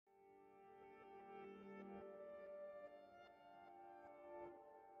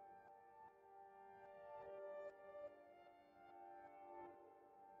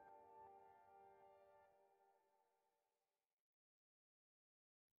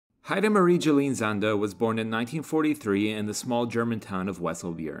Heidemarie Jil Sander was born in 1943 in the small German town of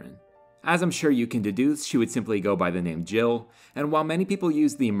Wesselburen. As I'm sure you can deduce, she would simply go by the name Jill, and while many people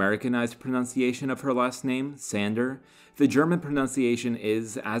use the Americanized pronunciation of her last name, Sander, the German pronunciation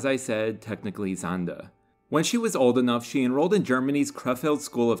is, as I said, technically Sander. When she was old enough, she enrolled in Germany's Krefeld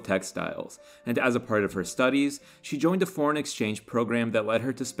School of Textiles, and as a part of her studies, she joined a foreign exchange program that led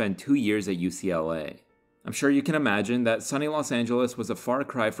her to spend 2 years at UCLA. I'm sure you can imagine that sunny Los Angeles was a far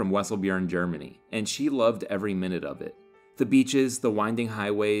cry from Wesselburen, Germany, and she loved every minute of it. The beaches, the winding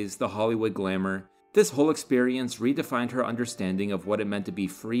highways, the Hollywood glamour, this whole experience redefined her understanding of what it meant to be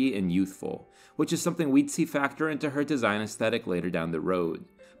free and youthful, which is something we'd see factor into her design aesthetic later down the road.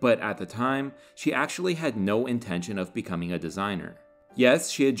 But at the time, she actually had no intention of becoming a designer.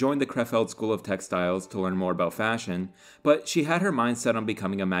 Yes, she had joined the Krefeld School of Textiles to learn more about fashion, but she had her mind set on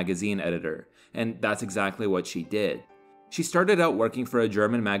becoming a magazine editor, and that's exactly what she did. She started out working for a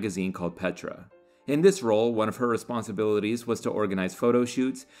German magazine called Petra. In this role, one of her responsibilities was to organize photo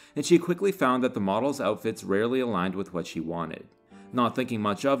shoots, and she quickly found that the models' outfits rarely aligned with what she wanted. Not thinking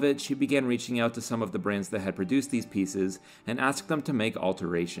much of it, she began reaching out to some of the brands that had produced these pieces and asked them to make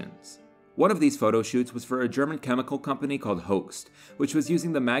alterations. One of these photo shoots was for a German chemical company called Hoechst, which was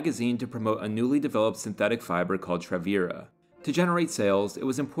using the magazine to promote a newly developed synthetic fiber called Travera. To generate sales, it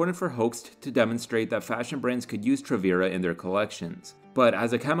was important for Hoechst to demonstrate that fashion brands could use Travera in their collections, but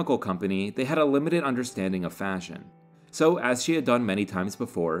as a chemical company, they had a limited understanding of fashion. So, as she had done many times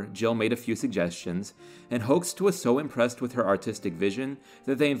before, Jill made a few suggestions, and Hoechst was so impressed with her artistic vision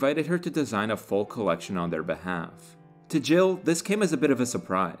that they invited her to design a full collection on their behalf. To Jill, this came as a bit of a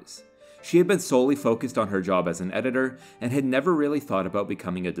surprise. She had been solely focused on her job as an editor and had never really thought about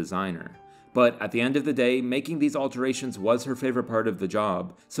becoming a designer. But at the end of the day, making these alterations was her favorite part of the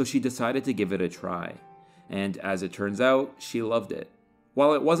job, so she decided to give it a try. And as it turns out, she loved it.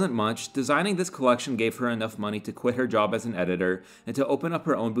 While it wasn't much, designing this collection gave her enough money to quit her job as an editor and to open up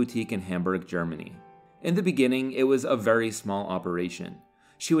her own boutique in Hamburg, Germany. In the beginning, it was a very small operation.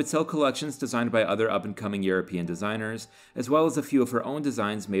 She would sell collections designed by other up-and-coming European designers, as well as a few of her own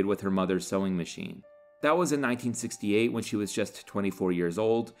designs made with her mother's sewing machine. That was in 1968 when she was just 24 years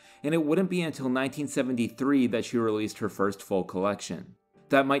old, and it wouldn't be until 1973 that she released her first full collection.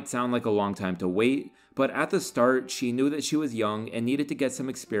 That might sound like a long time to wait, but at the start, she knew that she was young and needed to get some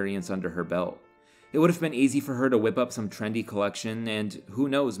experience under her belt. It would have been easy for her to whip up some trendy collection, and who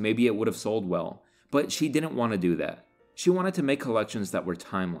knows, maybe it would have sold well. But she didn't want to do that. She wanted to make collections that were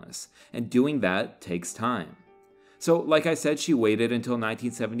timeless, and doing that takes time. So, like I said, she waited until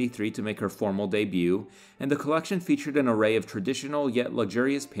 1973 to make her formal debut, and the collection featured an array of traditional yet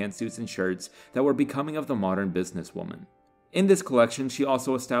luxurious pantsuits and shirts that were becoming of the modern businesswoman. In this collection, she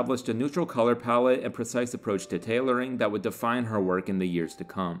also established a neutral color palette and precise approach to tailoring that would define her work in the years to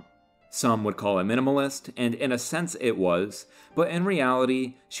come. Some would call it minimalist, and in a sense it was, but in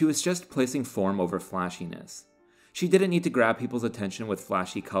reality, she was just placing form over flashiness. She didn't need to grab people's attention with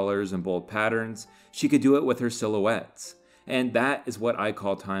flashy colors and bold patterns, she could do it with her silhouettes, and that is what I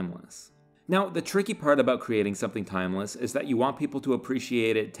call timeless. Now, the tricky part about creating something timeless is that you want people to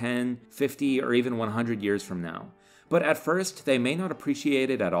appreciate it 10, 50, or even 100 years from now. But at first, they may not appreciate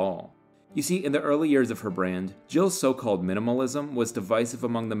it at all. You see, in the early years of her brand, Jill's so-called minimalism was divisive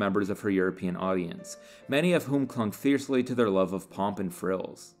among the members of her European audience, many of whom clung fiercely to their love of pomp and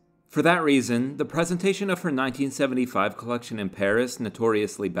frills. For that reason, the presentation of her 1975 collection in Paris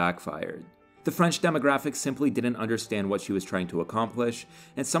notoriously backfired. The French demographic simply didn't understand what she was trying to accomplish,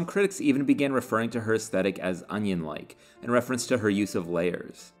 and some critics even began referring to her aesthetic as onion-like, in reference to her use of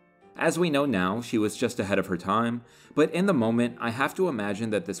layers. As we know now, she was just ahead of her time, but in the moment, I have to imagine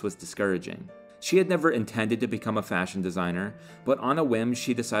that this was discouraging. She had never intended to become a fashion designer, but on a whim,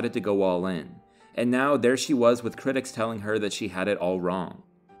 she decided to go all in. And now there she was with critics telling her that she had it all wrong.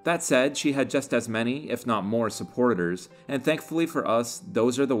 That said, she had just as many, if not more, supporters, and thankfully for us,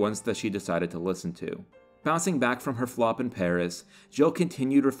 those are the ones that she decided to listen to. Bouncing back from her flop in Paris, Jill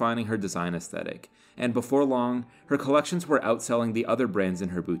continued refining her design aesthetic, and before long, her collections were outselling the other brands in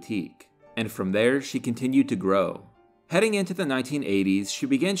her boutique. And from there, she continued to grow. Heading into the 1980s, she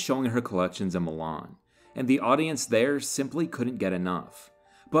began showing her collections in Milan, and the audience there simply couldn't get enough.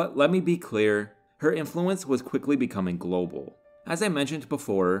 But let me be clear, her influence was quickly becoming global. As I mentioned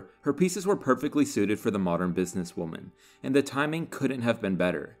before, her pieces were perfectly suited for the modern businesswoman, and the timing couldn't have been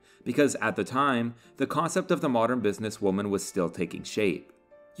better, because at the time, the concept of the modern businesswoman was still taking shape.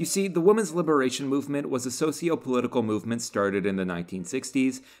 You see, the women's liberation movement was a socio-political movement started in the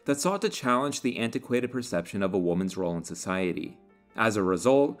 1960s that sought to challenge the antiquated perception of a woman's role in society. As a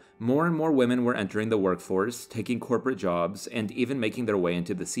result, more and more women were entering the workforce, taking corporate jobs, and even making their way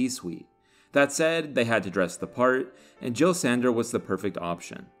into the C-suite. That said, they had to dress the part, and Jil Sander was the perfect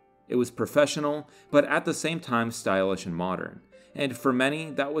option. It was professional, but at the same time stylish and modern, and for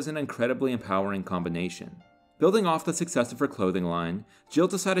many, that was an incredibly empowering combination. Building off the success of her clothing line, Jil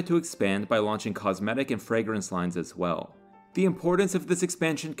decided to expand by launching cosmetic and fragrance lines as well. The importance of this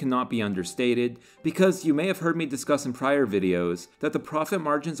expansion cannot be understated, because you may have heard me discuss in prior videos that the profit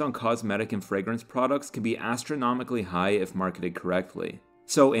margins on cosmetic and fragrance products can be astronomically high if marketed correctly.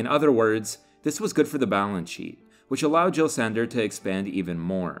 So in other words, this was good for the balance sheet, which allowed Jil Sander to expand even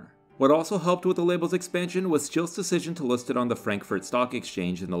more. What also helped with the label's expansion was Jil's decision to list it on the Frankfurt Stock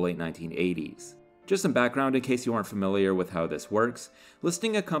Exchange in the late 1980s. Just some background in case you aren't familiar with how this works,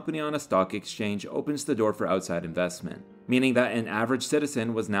 listing a company on a stock exchange opens the door for outside investment, meaning that an average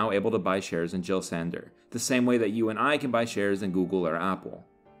citizen was now able to buy shares in Jil Sander, the same way that you and I can buy shares in Google or Apple.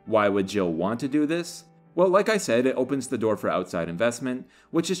 Why would Jil want to do this? Well, like I said, it opens the door for outside investment,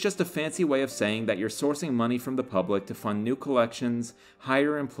 which is just a fancy way of saying that you're sourcing money from the public to fund new collections,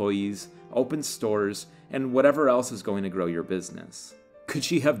 hire employees, open stores, and whatever else is going to grow your business. Could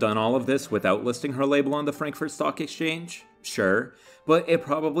she have done all of this without listing her label on the Frankfurt Stock Exchange? Sure, but it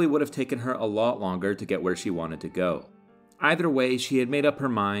probably would have taken her a lot longer to get where she wanted to go. Either way, she had made up her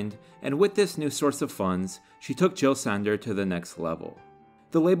mind, and with this new source of funds, she took Jil Sander to the next level.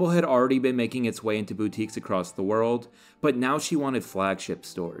 The label had already been making its way into boutiques across the world, but now she wanted flagship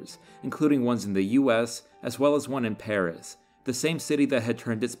stores, including ones in the US, as well as one in Paris, the same city that had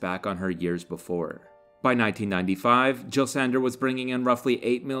turned its back on her years before. By 1995, Jil Sander was bringing in roughly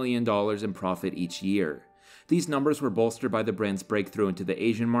 $8 million in profit each year. These numbers were bolstered by the brand's breakthrough into the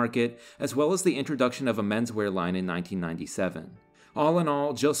Asian market, as well as the introduction of a menswear line in 1997. All in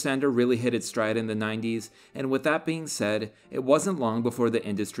all, Jil Sander really hit its stride in the 90s, and with that being said, it wasn't long before the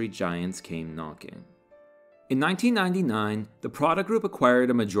industry giants came knocking. In 1999, the Prada Group acquired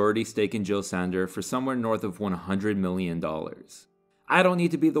a majority stake in Jil Sander for somewhere north of $100 million. I don't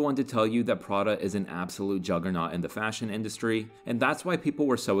need to be the one to tell you that Prada is an absolute juggernaut in the fashion industry, and that's why people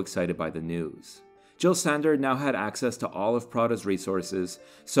were so excited by the news. Jil Sander now had access to all of Prada's resources,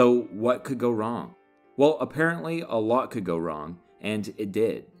 so what could go wrong? Well, apparently a lot could go wrong, and it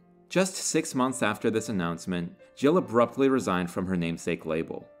did. Just 6 months after this announcement, Jil abruptly resigned from her namesake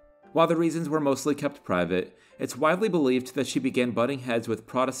label. While the reasons were mostly kept private, it's widely believed that she began butting heads with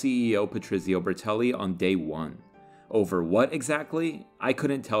Prada CEO Patrizio Bertelli on day one. Over what exactly? I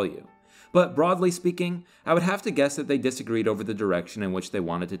couldn't tell you. But broadly speaking, I would have to guess that they disagreed over the direction in which they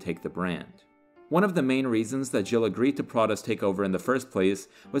wanted to take the brand. One of the main reasons that Jil agreed to Prada's takeover in the first place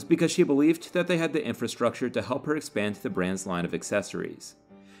was because she believed that they had the infrastructure to help her expand the brand's line of accessories.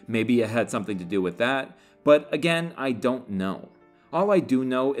 Maybe it had something to do with that, but again, I don't know. All I do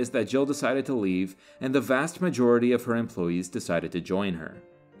know is that Jil decided to leave, and the vast majority of her employees decided to join her.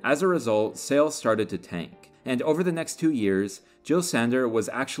 As a result, sales started to tank, and over the next 2 years, Jil Sander was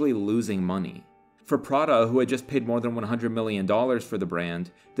actually losing money. For Prada, who had just paid more than $100 million for the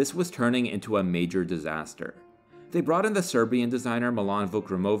brand, this was turning into a major disaster. They brought in the Serbian designer Milan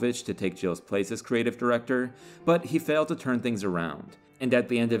Vukremovic to take Jil's place as creative director, but he failed to turn things around. And at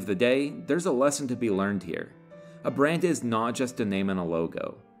the end of the day, there's a lesson to be learned here. A brand is not just a name and a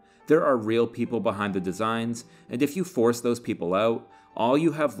logo. There are real people behind the designs, and if you force those people out, all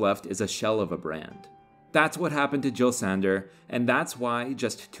you have left is a shell of a brand. That's what happened to Jil Sander, and that's why,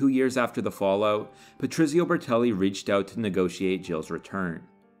 just 2 years after the fallout, Patrizio Bertelli reached out to negotiate Jil's return.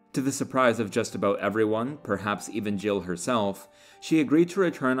 To the surprise of just about everyone, perhaps even Jil herself, she agreed to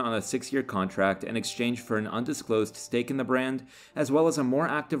return on a 6-year contract in exchange for an undisclosed stake in the brand, as well as a more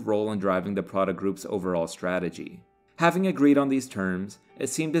active role in driving the Prada Group's overall strategy. Having agreed on these terms, it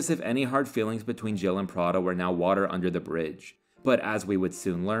seemed as if any hard feelings between Jil and Prada were now water under the bridge. But as we would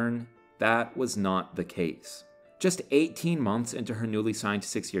soon learn, that was not the case. Just 18 months into her newly signed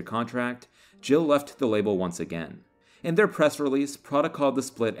 6-year contract, Jil left the label once again. In their press release, Prada called the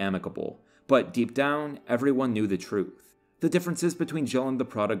split amicable, but deep down, everyone knew the truth. The differences between Jil and the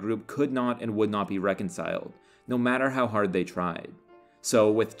Prada Group could not and would not be reconciled, no matter how hard they tried.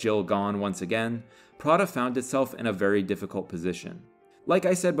 So, with Jil gone once again, Prada found itself in a very difficult position. Like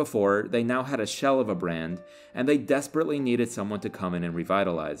I said before, they now had a shell of a brand, and they desperately needed someone to come in and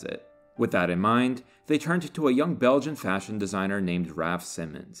revitalize it. With that in mind, they turned to a young Belgian fashion designer named Raf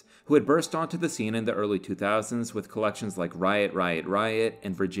Simons, who had burst onto the scene in the early 2000s with collections like Riot, Riot, Riot,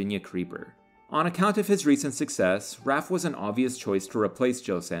 and Virginia Creeper. On account of his recent success, Raf was an obvious choice to replace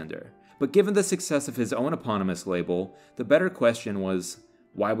Jil Sander, but given the success of his own eponymous label, the better question was,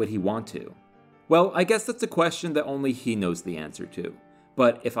 why would he want to? Well, I guess that's a question that only he knows the answer to.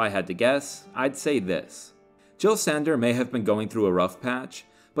 But if I had to guess, I'd say this. Jil Sander may have been going through a rough patch,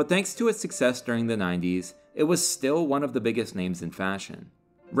 but thanks to its success during the 90s, it was still one of the biggest names in fashion.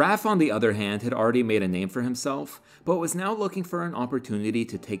 Raf, on the other hand, had already made a name for himself, but was now looking for an opportunity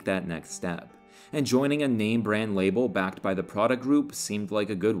to take that next step, and joining a name brand label backed by the Prada group seemed like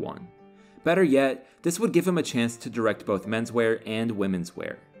a good one. Better yet, this would give him a chance to direct both menswear and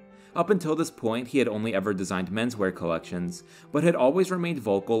womenswear. Up until this point, he had only ever designed menswear collections, but had always remained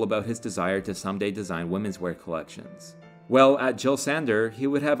vocal about his desire to someday design womenswear collections. Well, at Jil Sander, he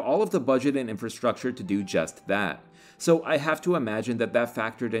would have all of the budget and infrastructure to do just that, so I have to imagine that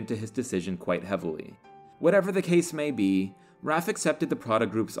factored into his decision quite heavily. Whatever the case may be, Raf accepted the Prada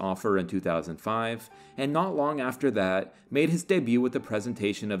Group's offer in 2005, and not long after that, made his debut with the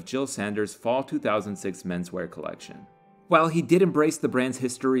presentation of Jil Sander's Fall 2006 menswear collection. While he did embrace the brand's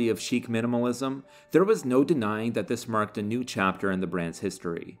history of chic minimalism, there was no denying that this marked a new chapter in the brand's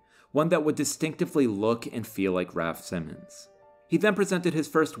history, one that would distinctively look and feel like Raf Simons. He then presented his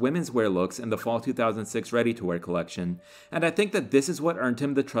first women's wear looks in the Fall 2006 ready-to-wear collection, and I think that this is what earned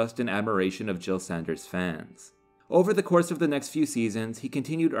him the trust and admiration of Jil Sander's fans. Over the course of the next few seasons, he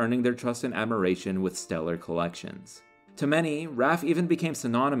continued earning their trust and admiration with stellar collections. To many, Raf even became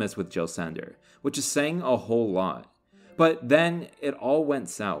synonymous with Jil Sander, which is saying a whole lot. But then, it all went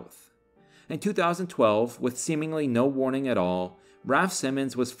south. In 2012, with seemingly no warning at all, Raf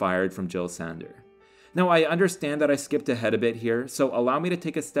Simons was fired from Jil Sander. Now, I understand that I skipped ahead a bit here, so allow me to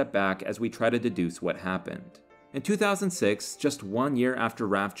take a step back as we try to deduce what happened. In 2006, just 1 year after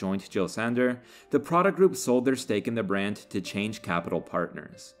Raf joined Jil Sander, the Prada Group sold their stake in the brand to Change Capital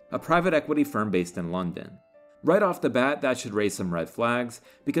Partners, a private equity firm based in London. Right off the bat, that should raise some red flags,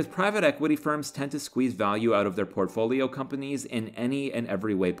 because private equity firms tend to squeeze value out of their portfolio companies in any and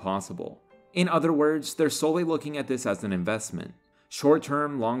every way possible. In other words, they're solely looking at this as an investment.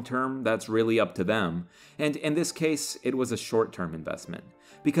 Short-term, long-term, that's really up to them, and in this case, it was a short-term investment,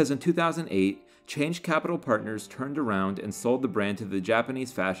 because in 2008, Change Capital Partners turned around and sold the brand to the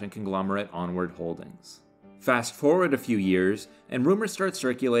Japanese fashion conglomerate Onward Holdings. Fast forward a few years, and rumors start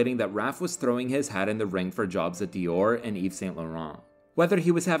circulating that Raf was throwing his hat in the ring for jobs at Dior and Yves Saint Laurent. Whether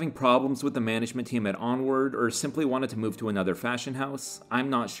he was having problems with the management team at Onward or simply wanted to move to another fashion house, I'm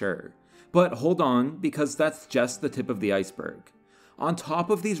not sure. But hold on, because that's just the tip of the iceberg. On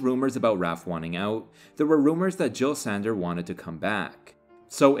top of these rumors about Raf wanting out, there were rumors that Jil Sander wanted to come back.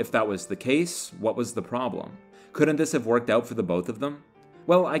 So if that was the case, what was the problem? Couldn't this have worked out for the both of them?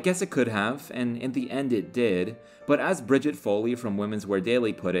 Well, I guess it could have, and in the end it did, but as Bridget Foley from Women's Wear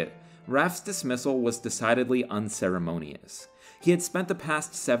Daily put it, Raf's dismissal was decidedly unceremonious. He had spent the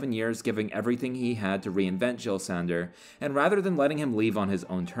past 7 years giving everything he had to reinvent Jil Sander, and rather than letting him leave on his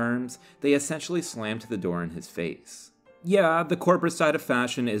own terms, they essentially slammed the door in his face. Yeah, the corporate side of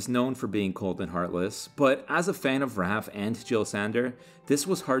fashion is known for being cold and heartless, but as a fan of Raf and Jil Sander, this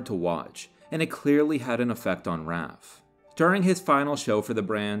was hard to watch, and it clearly had an effect on Raf. During his final show for the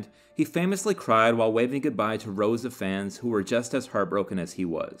brand, he famously cried while waving goodbye to rows of fans who were just as heartbroken as he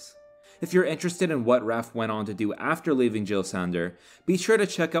was. If you're interested in what Raf went on to do after leaving Jil Sander, be sure to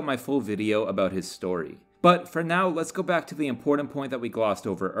check out my full video about his story. But for now, let's go back to the important point that we glossed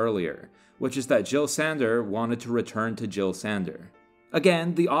over earlier, which is that Jil Sander wanted to return to Jil Sander.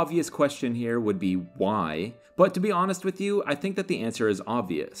 Again, the obvious question here would be why, but to be honest with you, I think that the answer is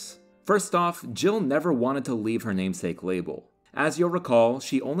obvious. First off, Jil never wanted to leave her namesake label. As you'll recall,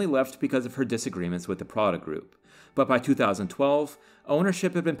 she only left because of her disagreements with the Prada Group. But by 2012,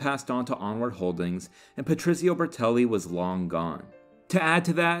 ownership had been passed on to Onward Holdings, and Patrizio Bertelli was long gone. To add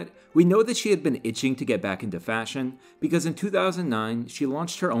to that, we know that she had been itching to get back into fashion, because in 2009, she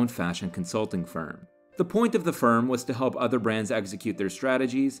launched her own fashion consulting firm. The point of the firm was to help other brands execute their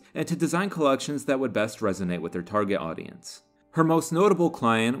strategies, and to design collections that would best resonate with their target audience. Her most notable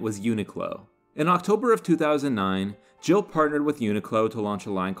client was Uniqlo. In October of 2009, Jil partnered with Uniqlo to launch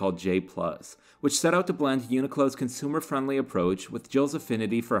a line called J+, which set out to blend Uniqlo's consumer-friendly approach with Jil's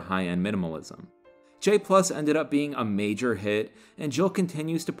affinity for high-end minimalism. J+ ended up being a major hit, and Jil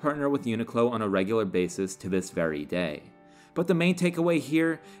continues to partner with Uniqlo on a regular basis to this very day. But the main takeaway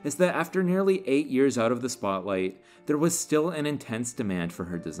here is that after nearly 8 years out of the spotlight, there was still an intense demand for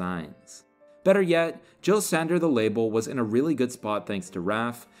her designs. Better yet, Jil Sander the label was in a really good spot thanks to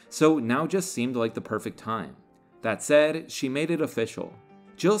Raf, so now just seemed like the perfect time. That said, she made it official.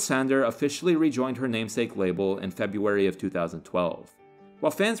 Jil Sander officially rejoined her namesake label in February of 2012.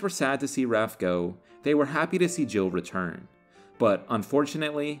 While fans were sad to see Raf go, they were happy to see Jil return. But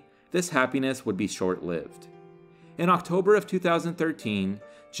unfortunately, this happiness would be short-lived. In October of 2013,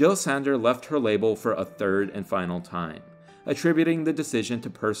 Jil Sander left her label for a third and final time, attributing the decision to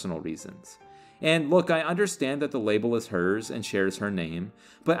personal reasons. And look, I understand that the label is hers and shares her name,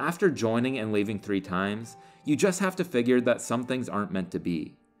 but after joining and leaving 3 times, you just have to figure that some things aren't meant to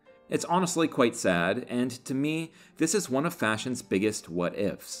be. It's honestly quite sad, and to me, this is one of fashion's biggest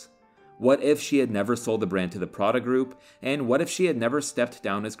what-ifs. What if she had never sold the brand to the Prada group, and what if she had never stepped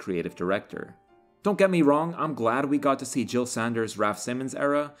down as creative director? Don't get me wrong, I'm glad we got to see Jil Sander's Raf Simons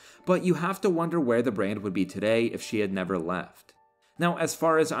era, but you have to wonder where the brand would be today if she had never left. Now, as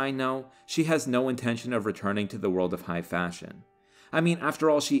far as I know, she has no intention of returning to the world of high fashion. I mean, after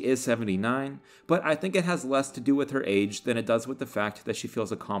all, she is 79, but I think it has less to do with her age than it does with the fact that she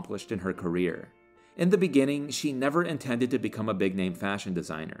feels accomplished in her career. In the beginning, she never intended to become a big-name fashion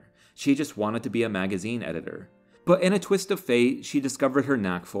designer. She just wanted to be a magazine editor. But in a twist of fate, she discovered her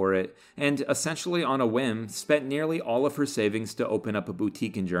knack for it, and essentially on a whim, spent nearly all of her savings to open up a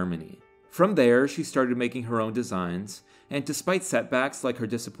boutique in Germany. From there, she started making her own designs, and despite setbacks like her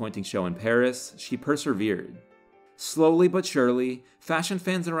disappointing show in Paris, she persevered. Slowly but surely, fashion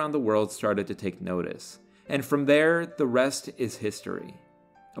fans around the world started to take notice, and from there, the rest is history.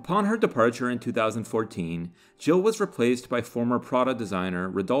 Upon her departure in 2014, Jil was replaced by former Prada designer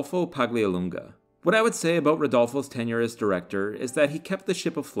Rodolfo Paglialunga. What I would say about Rodolfo's tenure as director is that he kept the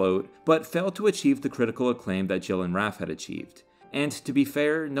ship afloat, but failed to achieve the critical acclaim that Jil and Raf had achieved. And to be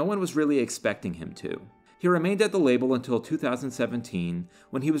fair, no one was really expecting him to. He remained at the label until 2017,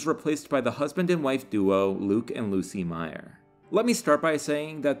 when he was replaced by the husband and wife duo Luke and Lucy Meyer. Let me start by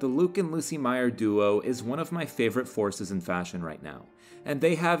saying that the Luke and Lucy Meyer duo is one of my favorite forces in fashion right now, and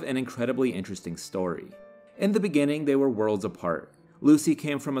they have an incredibly interesting story. In the beginning, they were worlds apart. Lucy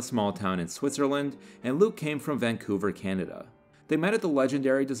came from a small town in Switzerland, and Luke came from Vancouver, Canada. They met at the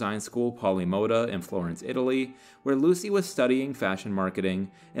legendary design school Polimoda in Florence, Italy, where Lucy was studying fashion marketing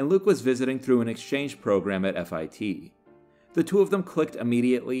and Luke was visiting through an exchange program at FIT. The two of them clicked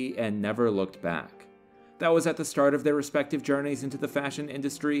immediately and never looked back. That was at the start of their respective journeys into the fashion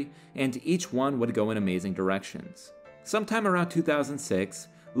industry, and each one would go in amazing directions. Sometime around 2006,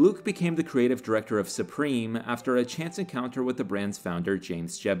 Luke became the creative director of Supreme after a chance encounter with the brand's founder,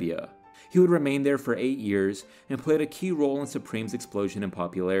 James Jebbia. He would remain there for 8 years and played a key role in Supreme's explosion in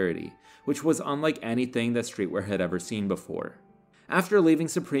popularity, which was unlike anything that streetwear had ever seen before. After leaving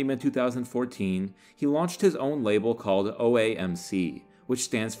Supreme in 2014, he launched his own label called OAMC, which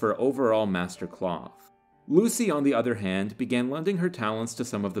stands for Overall Master Cloth. Lucy, on the other hand, began lending her talents to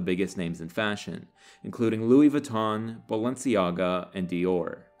some of the biggest names in fashion, including Louis Vuitton, Balenciaga, and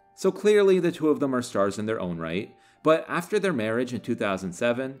Dior. So clearly the two of them are stars in their own right, but after their marriage in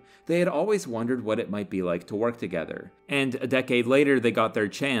 2007, they had always wondered what it might be like to work together. And a decade later, they got their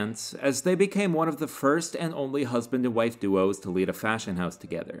chance, as they became one of the first and only husband and wife duos to lead a fashion house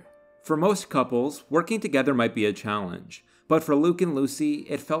together. For most couples, working together might be a challenge, but for Luke and Lucy,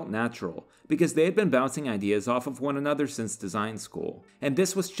 it felt natural, because they had been bouncing ideas off of one another since design school, and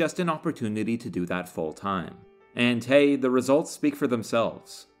this was just an opportunity to do that full time. And hey, the results speak for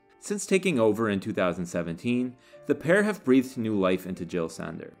themselves. Since taking over in 2017, the pair have breathed new life into Jil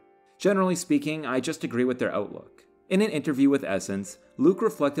Sander. Generally speaking, I just agree with their outlook. In an interview with Essence, Luke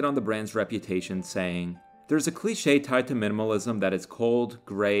reflected on the brand's reputation, saying, "There's a cliche tied to minimalism that is cold,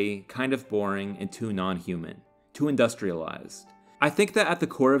 gray, kind of boring, and too non-human, too industrialized. I think that at the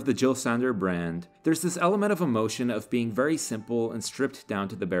core of the Jil Sander brand, there's this element of emotion of being very simple and stripped down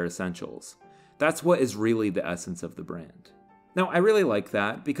to the bare essentials. That's what is really the essence of the brand." Now, I really like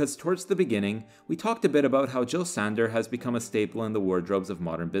that because towards the beginning, we talked a bit about how Jil Sander has become a staple in the wardrobes of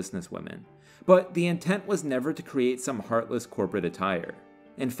modern businesswomen. But the intent was never to create some heartless corporate attire.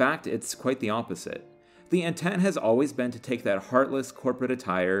 In fact, it's quite the opposite. The intent has always been to take that heartless corporate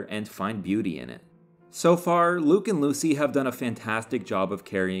attire and find beauty in it. So far, Luke and Lucy have done a fantastic job of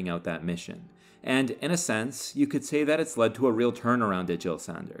carrying out that mission. And in a sense, you could say that it's led to a real turnaround at Jil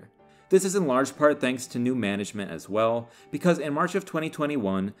Sander. This is in large part thanks to new management as well, because in March of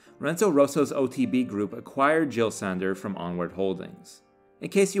 2021, Renzo Rosso's OTB group acquired Jil Sander from Onward Holdings. In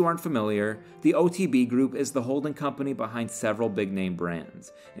case you aren't familiar, the OTB group is the holding company behind several big-name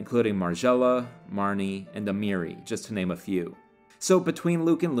brands, including Margiela, Marni, and Amiri, just to name a few. So between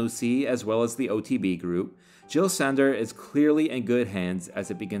Luke and Lucy, as well as the OTB group, Jil Sander is clearly in good hands as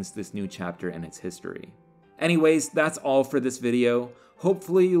it begins this new chapter in its history. Anyways, that's all for this video.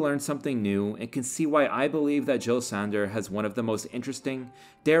 Hopefully you learned something new and can see why I believe that Jil Sander has one of the most interesting,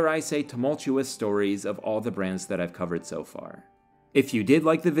 dare I say tumultuous stories of all the brands that I've covered so far. If you did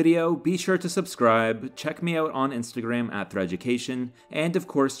like the video, be sure to subscribe, check me out on Instagram at threaducation, and of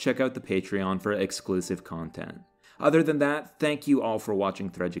course check out the Patreon for exclusive content. Other than that, thank you all for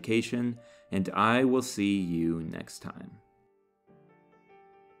watching Threaducation, and I will see you next time.